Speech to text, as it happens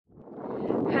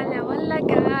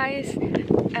guys,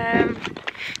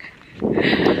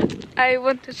 I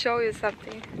want to show you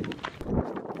something.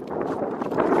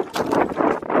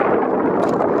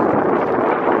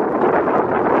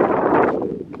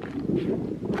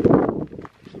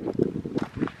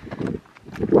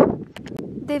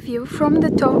 The view from the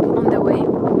top on the way.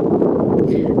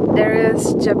 There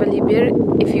is Jabal Bir,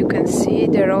 if you can see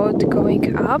the road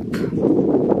going up.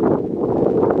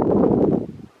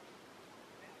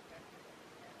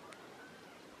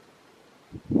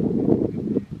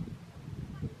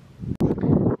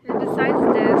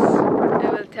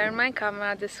 Turn my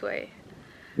camera this way.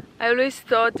 I always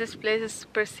thought this place is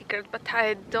super secret, but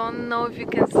I don't know if you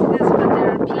can see this, but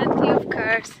there are plenty of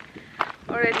cars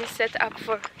already set up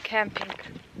for camping.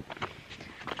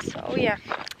 So yeah,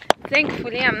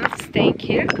 thankfully I'm not staying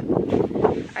here.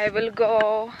 I will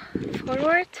go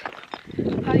forward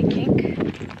hiking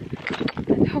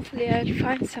and hopefully I'll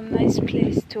find some nice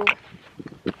place to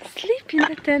sleep in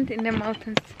the tent in the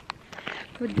mountains.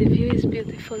 But the view is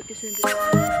beautiful, isn't it?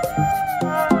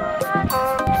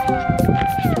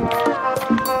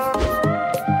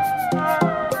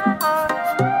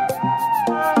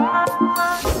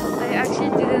 I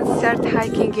actually didn't start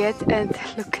hiking yet, and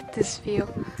look at this view.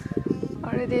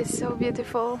 Already it's so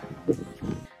beautiful.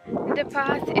 The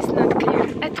path is not clear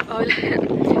at all,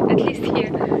 at least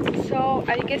here. So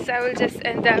I guess I will just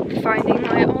end up finding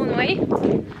my own way.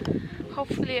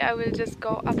 Hopefully I will just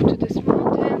go up to this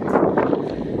mountain.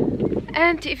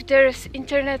 And if there's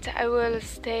internet, I will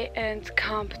stay and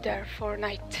camp there for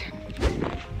night.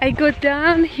 I go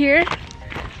down here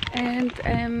and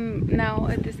I'm now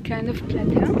at this kind of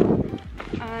plateau.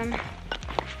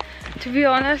 To be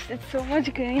honest, it's so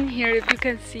much green here, if you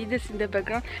can see this in the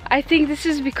background. I think this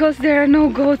is because there are no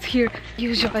goats here.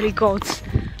 Usually goats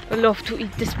love to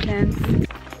eat these plants.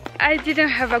 I didn't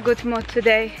have a good mood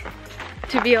today,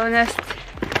 to be honest.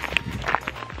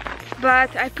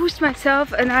 But I pushed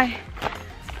myself and I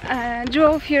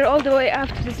drove here all the way up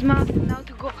to this mountain now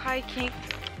to go hiking,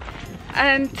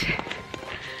 and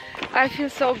I feel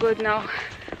so good now.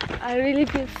 I really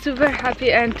feel super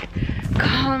happy and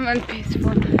calm and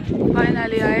peaceful.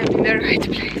 Finally I am in the right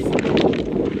place.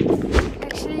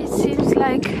 Actually it seems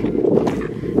like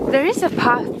there is a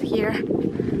path here,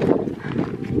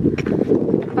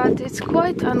 but it's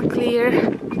quite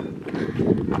unclear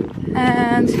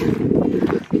and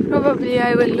probably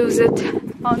I will lose it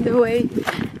on the way.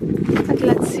 But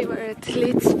let's see where it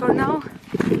leads for now.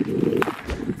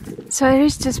 So I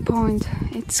reached this point.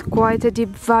 It's quite a deep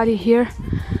valley here,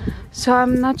 so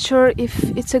I'm not sure if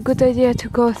it's a good idea to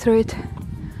go through it.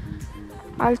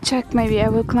 I'll check, maybe I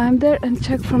will climb there and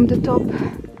check from the top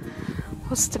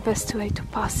what's the best way to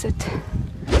pass it.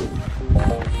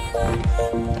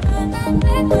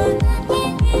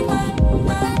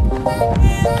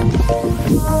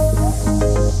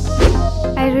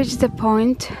 I reached the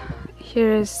point.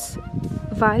 Here is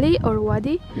valley or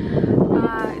wadi.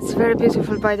 It's very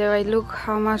beautiful, by the way. Look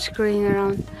how much green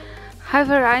around.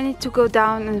 However, I need to go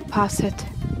down and pass it,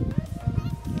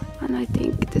 and I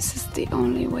think this is the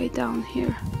only way down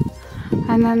here,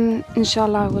 and then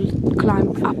inshallah I will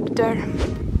climb up there.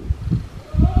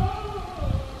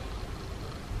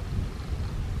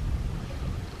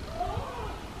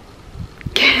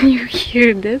 Can you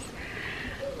hear this?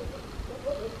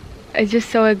 I just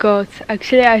saw a goat.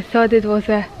 Actually, I thought it was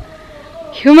a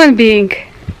human being.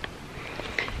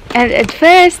 And at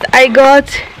first I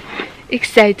got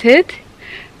excited,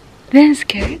 then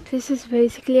scared. This is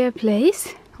basically a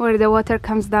place where the water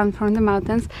comes down from the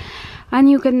mountains, and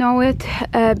you can know it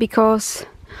because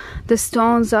the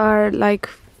stones are like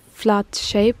flat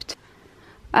shaped,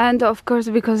 and of course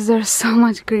because there's so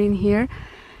much green here.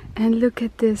 And look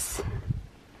at this.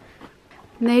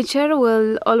 Nature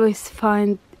will always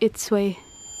find its way.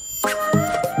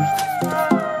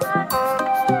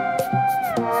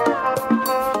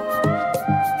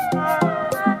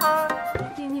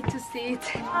 You need to see it.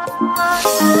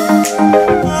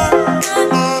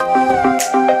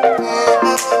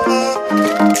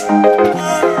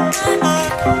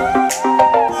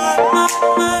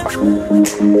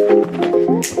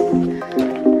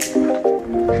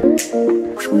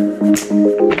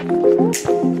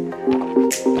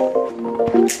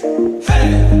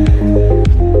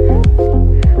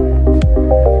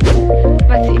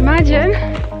 But imagine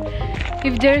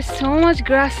if there's so much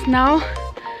grass now,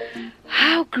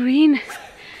 how green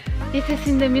it is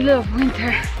in the middle of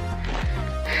winter.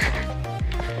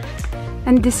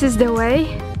 And this is the way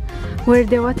where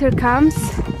the water comes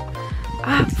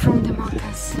up from the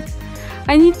mountains.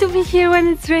 I need to be here when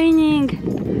it's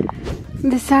raining.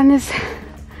 The sun is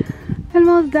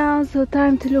almost down, so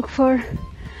time to look for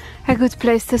a good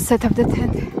place to set up the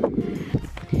tent.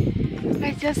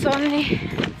 I just only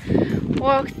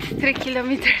walked 3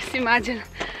 kilometers, imagine.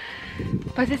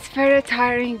 But it's very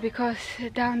tiring because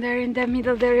down there in the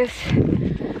middle there is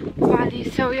valley,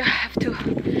 so you have to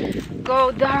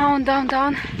go down, down,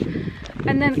 down,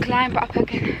 and then climb up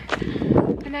again.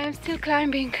 And I am still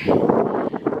climbing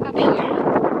up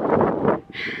here.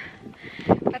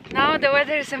 But now the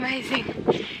weather is amazing.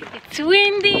 It's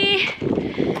windy.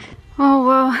 Oh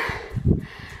wow,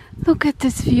 look at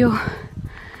this view.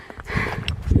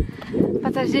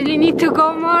 But I really need to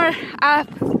go more up.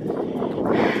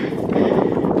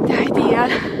 The ideal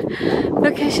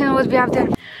location would be up there.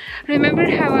 Remember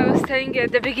how I was telling you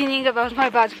at the beginning about my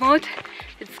bad mood?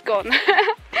 It's gone.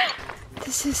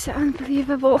 This is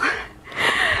unbelievable.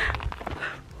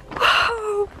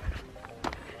 Wow!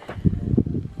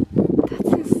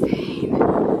 That's insane.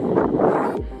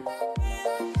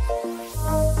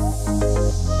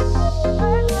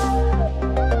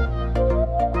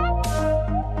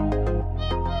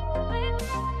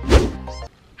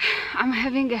 I'm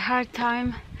having a hard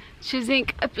time choosing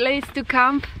a place to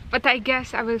camp, but I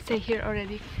guess I will stay here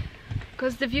already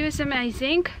because the view is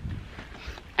amazing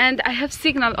and I have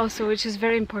signal also, which is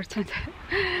very important.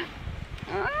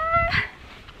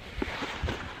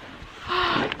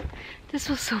 This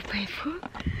was so painful.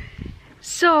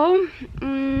 So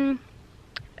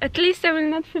at least I will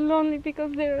not feel lonely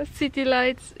because there are city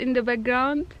lights in the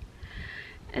background.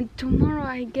 And tomorrow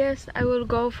I guess I will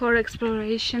go for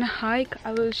exploration hike.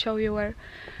 I will show you where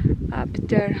up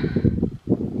there.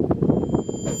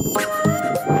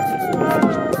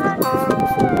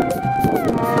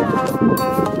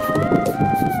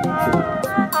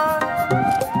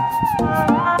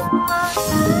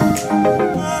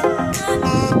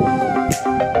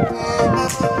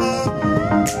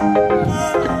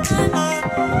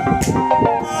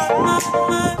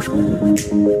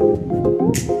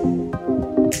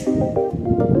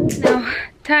 Now,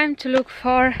 time to look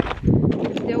for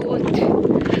the wood.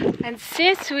 And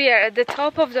since we are at the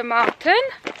top of the mountain,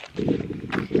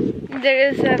 there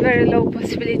is a very low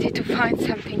possibility to find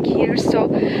something here. So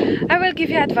I will give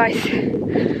you advice.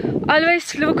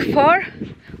 Always look for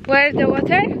where the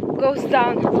water goes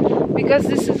down, because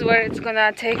this is where it's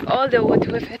gonna take all the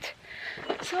wood with it.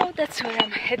 So that's where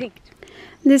I'm heading.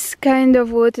 This kind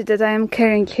of wood that I am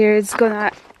carrying here is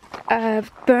gonna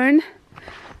burn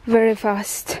very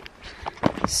fast.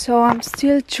 So I'm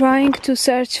still trying to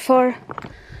search for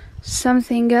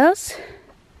something else.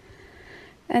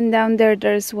 And down there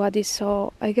there's wadi,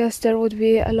 so I guess there would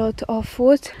be a lot of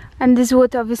wood. And this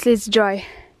wood obviously is dry,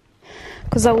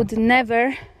 because I would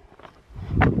never,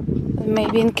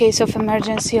 maybe in case of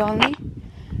emergency only,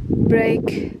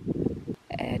 break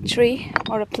a tree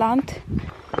or a plant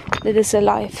that is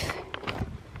alive.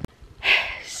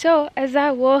 So as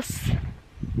I was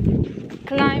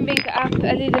climbing up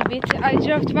a little bit, I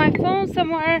dropped my phone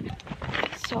somewhere,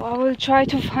 so I will try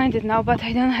to find it now, but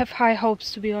I don't have high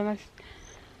hopes, to be honest.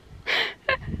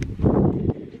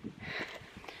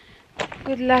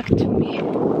 Good luck to me. I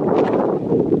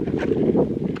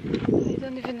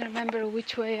don't even remember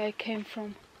which way I came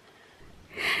from.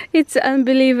 It's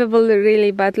unbelievable,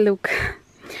 really bad look.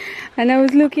 And I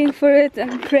was looking for it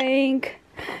and praying,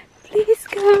 please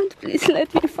God, please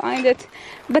let me find it.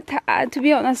 But to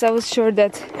be honest, I was sure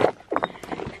that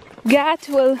God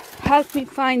will help me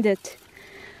find it.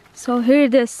 So here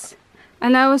it is.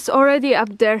 And I was already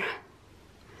up there.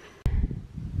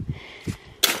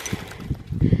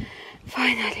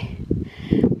 Finally.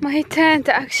 My tent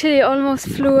actually almost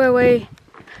flew away.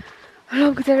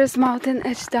 Look, there is mountain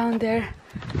edge down there.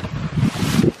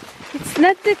 It's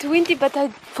not that windy, but I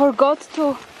forgot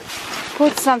to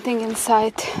put something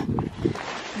inside.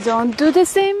 Don't do the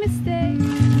same mistake.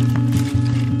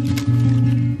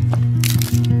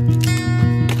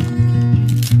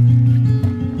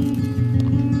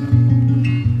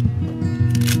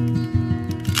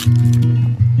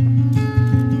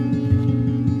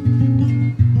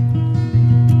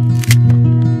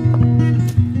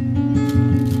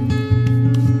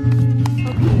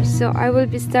 So I will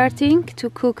be starting to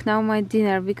cook now my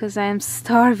dinner because I am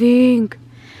starving.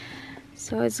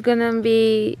 So it's gonna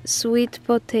be sweet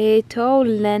potato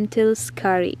lentils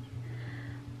curry.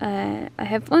 I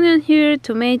have onion here,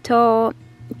 tomato,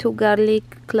 2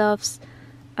 garlic cloves,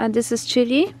 and this is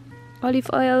chili,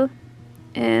 olive oil,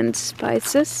 and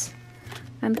spices,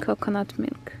 and coconut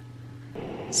milk.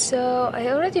 So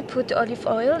I already put olive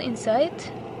oil inside.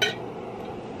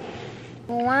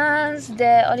 Once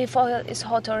the olive oil is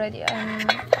hot already, I'm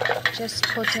just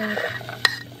putting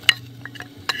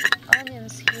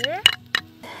onions here,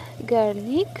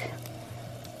 garlic,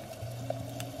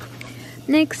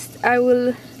 Next I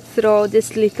will throw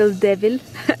this little devil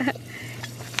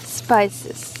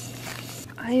spices.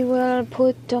 I will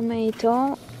put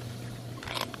tomato,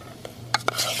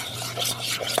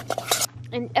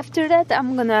 and after that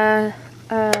I'm gonna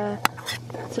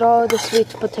throw the sweet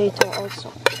potato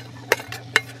also.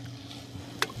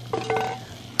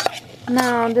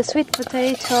 Now the sweet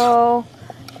potato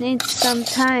needs some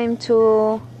time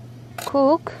to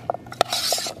cook.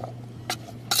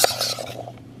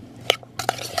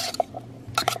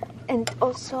 And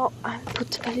also I'll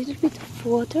put a little bit of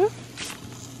water.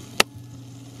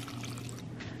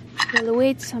 We'll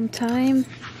wait some time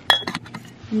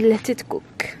and let it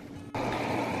cook.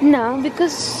 Now,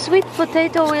 because sweet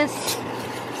potato is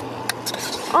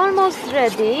almost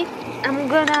ready, I'm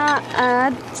gonna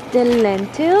add the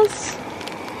lentils.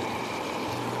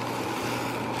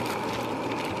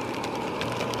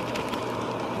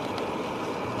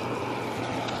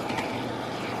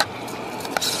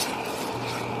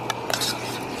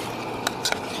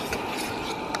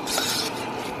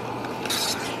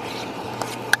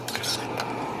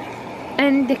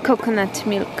 And the coconut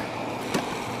milk.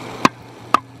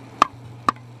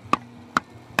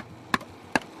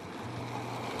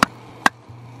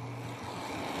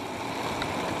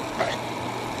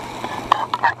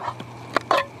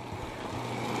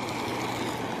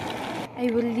 I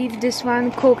will leave this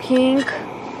one cooking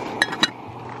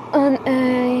on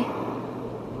a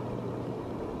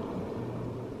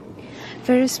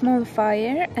very small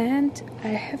fire, and I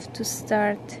have to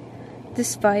start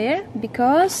this fire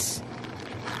because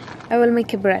I will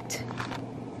make a bread.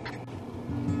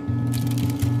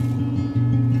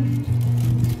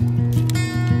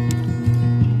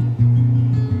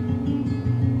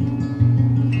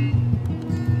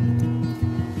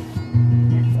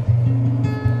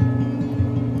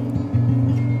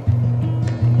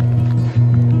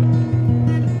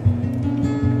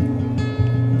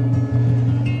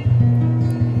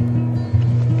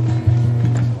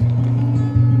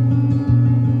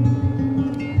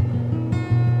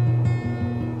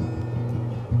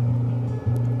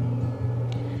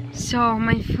 So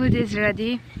my food is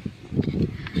ready.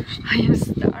 I am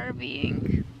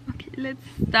starving. Okay, let's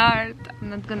start. I'm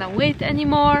not gonna wait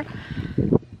anymore.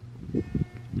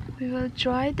 We will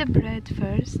try the bread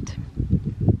first.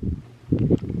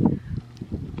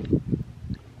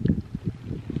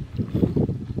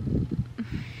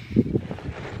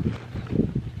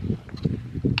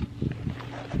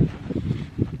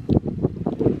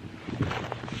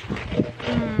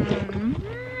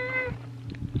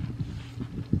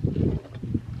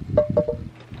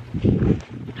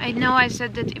 I know I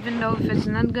said that even though if it's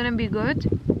not gonna be good,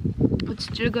 it's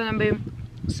still gonna be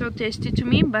so tasty to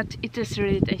me, but it is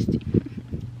really tasty.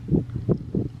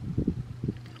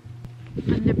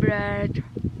 And the bread.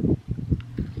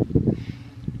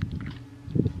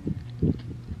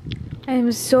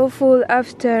 I'm so full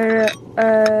after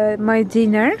my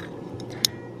dinner,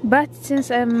 but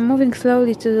since I'm moving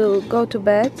slowly to go to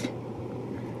bed,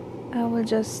 I will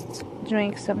just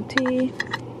drink some tea.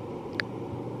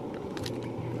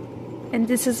 And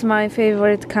this is my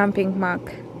favorite camping mug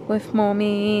with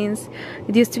mommies.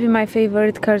 It used to be my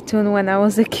favorite cartoon when I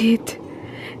was a kid.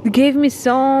 It gave me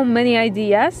so many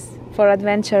ideas for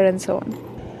adventure and so on.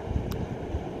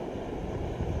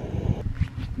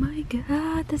 My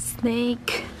god, a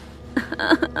snake.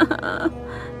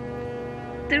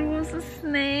 There was a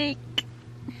snake.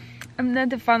 I'm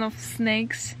not a fan of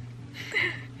snakes.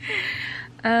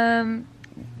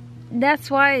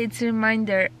 That's why it's a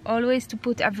reminder always to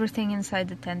put everything inside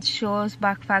the tent. Shoes,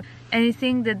 backpack,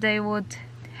 anything that they would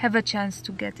have a chance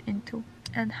to get into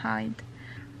and hide.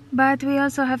 But we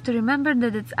also have to remember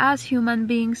that it's us human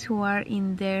beings who are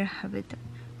in their habitat,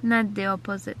 not the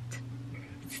opposite.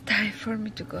 It's time for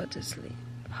me to go to sleep.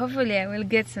 Hopefully I will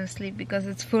get some sleep because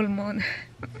it's full moon.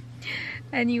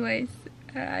 Anyways,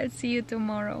 I'll see you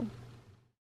tomorrow.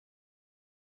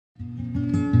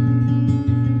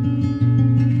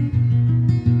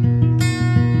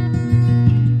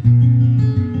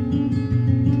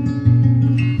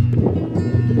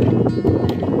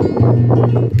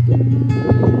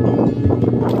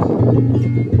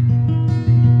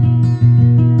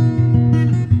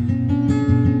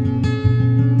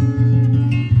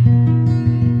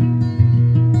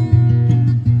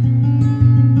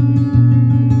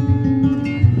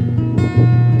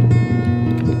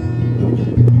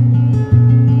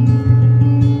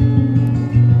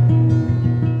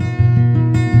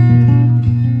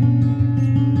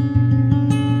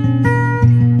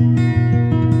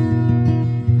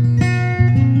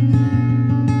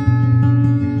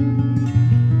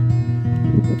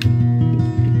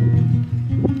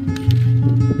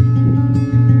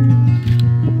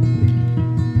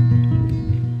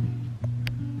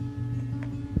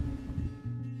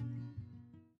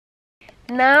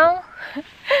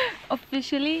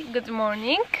 actually. Good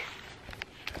morning.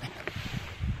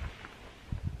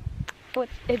 What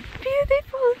a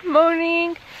beautiful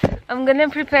morning. I'm gonna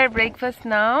prepare breakfast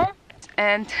now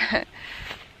and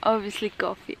obviously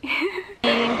coffee.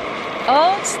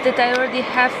 Oats that I already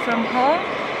have from home,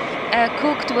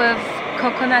 cooked with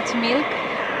coconut milk,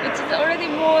 which is already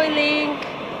boiling.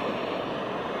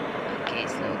 Okay,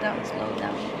 slow down, slow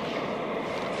down.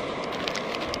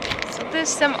 So there's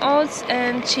some oats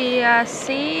and chia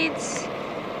seeds,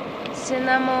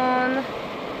 cinnamon,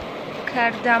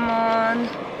 cardamom,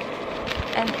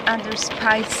 and other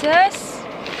spices.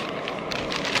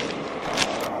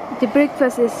 The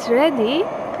breakfast is ready.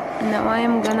 Now I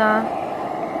am gonna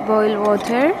boil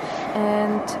water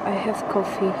and I have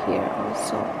coffee here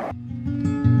also.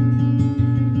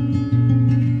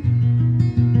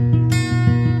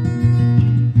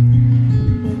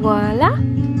 Voila!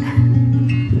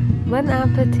 Bon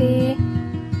appetit!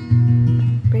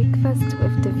 Breakfast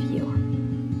with the view.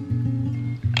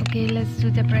 Okay, let's do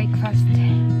the breakfast.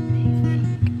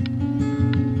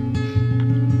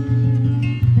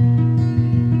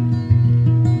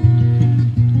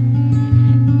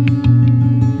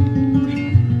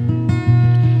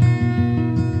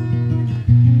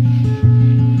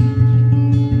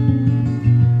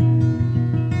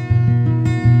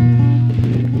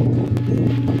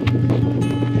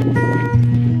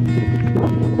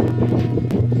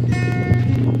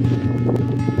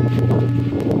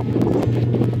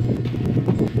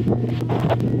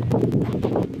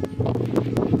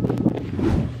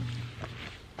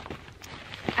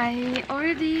 I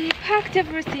already packed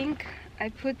everything. I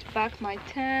put back my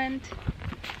tent,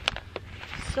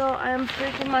 so I'm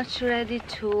pretty much ready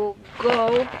to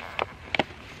go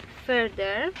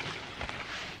further.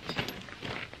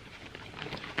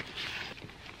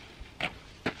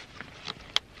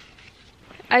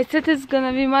 I thought it's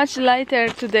gonna be much lighter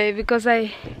today because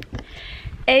I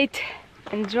ate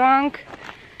and drank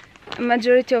a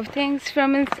majority of things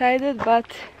from inside it, but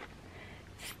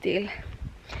still.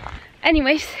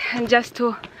 Anyways, and just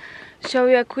to show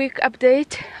you a quick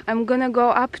update, I'm gonna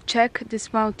go up, check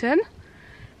this mountain.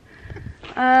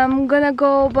 I'm gonna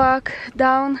go back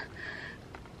down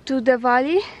to the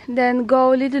valley, then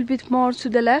go a little bit more to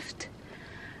the left,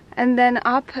 and then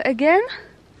up again,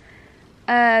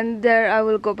 and there I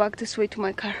will go back this way to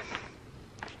my car.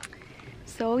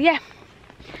 So yeah,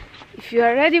 if you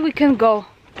are ready, we can go.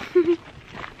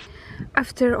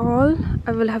 After all,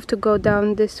 I will have to go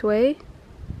down this way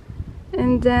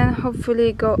and then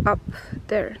hopefully go up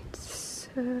there,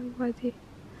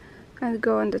 and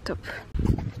go on the top.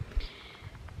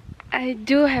 I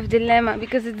do have dilemma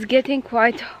because it's getting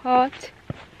quite hot.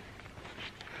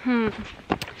 I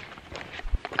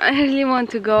really want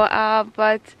to go up,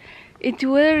 but it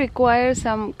will require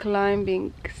some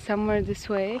climbing somewhere this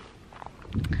way.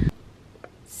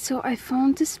 So I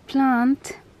found this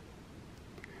plant.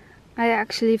 I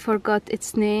actually forgot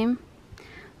its name,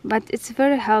 but it's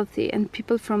very healthy and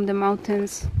people from the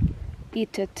mountains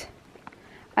eat it.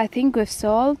 I think with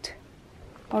salt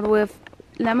or with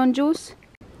lemon juice,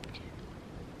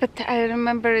 but I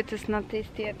remember it is not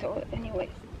tasty at all.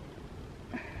 Anyways,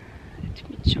 let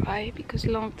me try, because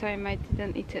long time I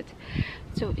didn't eat it.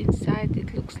 So inside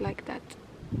it looks like that.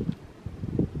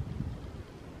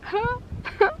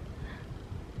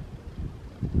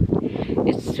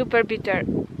 It's super bitter.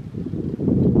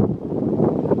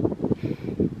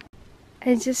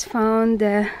 I just found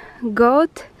the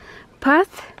goat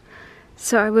path,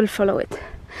 so I will follow it.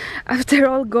 After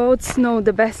all, goats know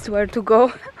the best where to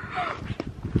go.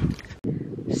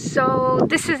 So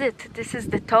this is it. This is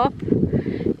the top.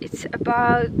 It's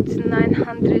about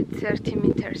 930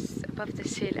 meters above the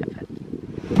sea level.